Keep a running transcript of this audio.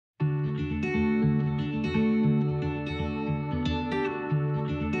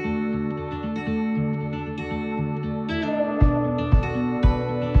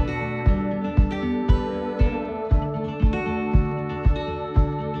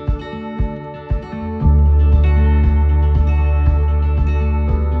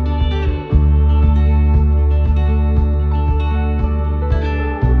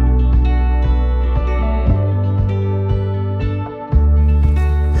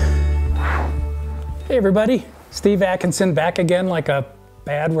Hey everybody, Steve Atkinson back again like a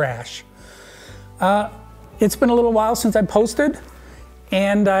bad rash. It's been a little while since I posted,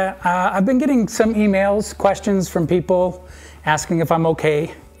 and I've been getting some emails, questions from people asking if I'm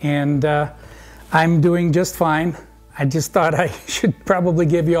okay, and I'm doing just fine. I just thought I should probably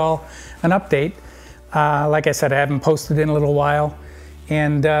give you all an update. Like I said, I haven't posted in a little while,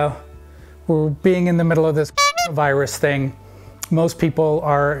 and we're being in the middle of this virus thing. Most people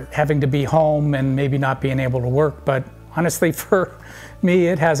are having to be home and maybe not being able to work, but honestly for me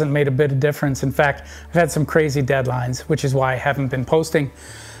it hasn't made a bit of difference. In fact, I've had some crazy deadlines, which is why I haven't been posting.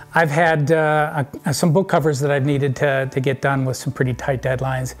 I've had some book covers that I've needed to get done with some pretty tight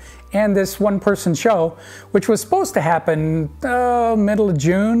deadlines, and this one-person show, which was supposed to happen middle of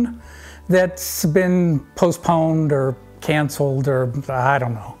June, that's been postponed or canceled, or I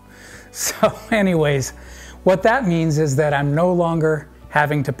don't know. So anyways, what that means is that I'm no longer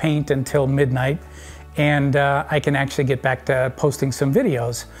having to paint until midnight, and I can actually get back to posting some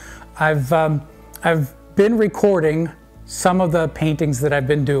videos. I've been recording some of the paintings that I've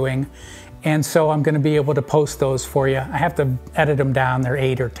been doing, and so I'm going to be able to post those for you. I have to edit them down. They're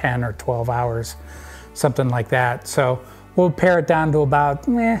 8 or 10 or 12 hours, something like that. So we'll pare it down to about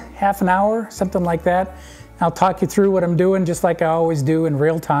half an hour, something like that. I'll talk you through what I'm doing just like I always do in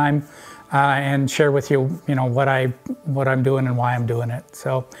real time. And share with you, what I'm doing and why I'm doing it.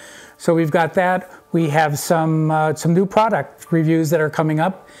 So we've got that. We have some new product reviews that are coming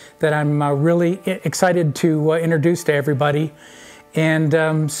up that I'm really excited to introduce to everybody.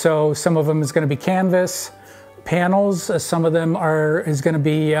 And so some of them is going to be canvas panels. Some of them is going to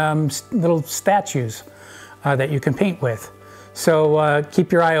be little statues that you can paint with. So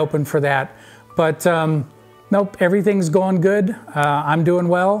keep your eye open for that. But nope, everything's going good. I'm doing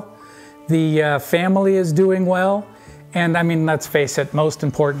well. The family is doing well, and I mean, let's face it, most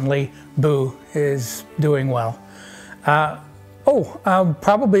importantly, Boo is doing well.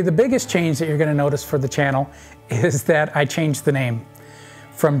 Probably the biggest change that you're going to notice for the channel is that I changed the name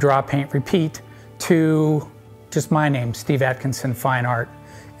from Draw, Paint, Repeat to just my name, Steve Atkinson Fine Art.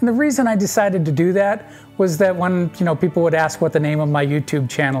 And the reason I decided to do that was that when people would ask what the name of my YouTube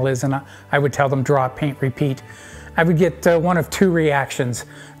channel is, and I would tell them Draw, Paint, Repeat, I would get one of two reactions.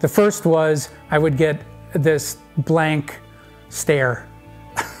 The first was I would get this blank stare,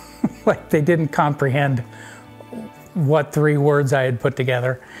 like they didn't comprehend what 3 words I had put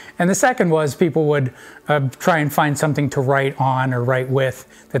together. And the second was people would try and find something to write on or write with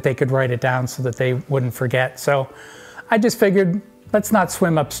that they could write it down so that they wouldn't forget. So I just figured, let's not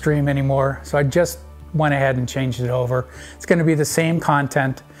swim upstream anymore. So I just went ahead and changed it over. It's going to be the same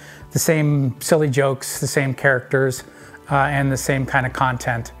content, the same silly jokes, the same characters, and the same kind of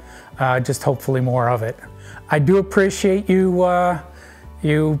content, just hopefully more of it. I do appreciate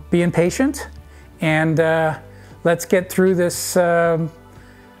you being patient, and let's get through this. Can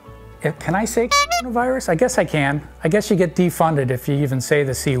I say coronavirus? I guess I can. I guess you get defunded if you even say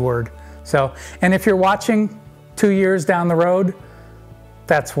the C word. So, and if you're watching 2 years down the road,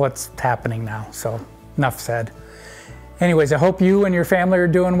 that's what's happening now. So enough said. Anyways, I hope you and your family are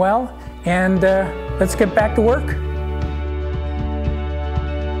doing well, and let's get back to work.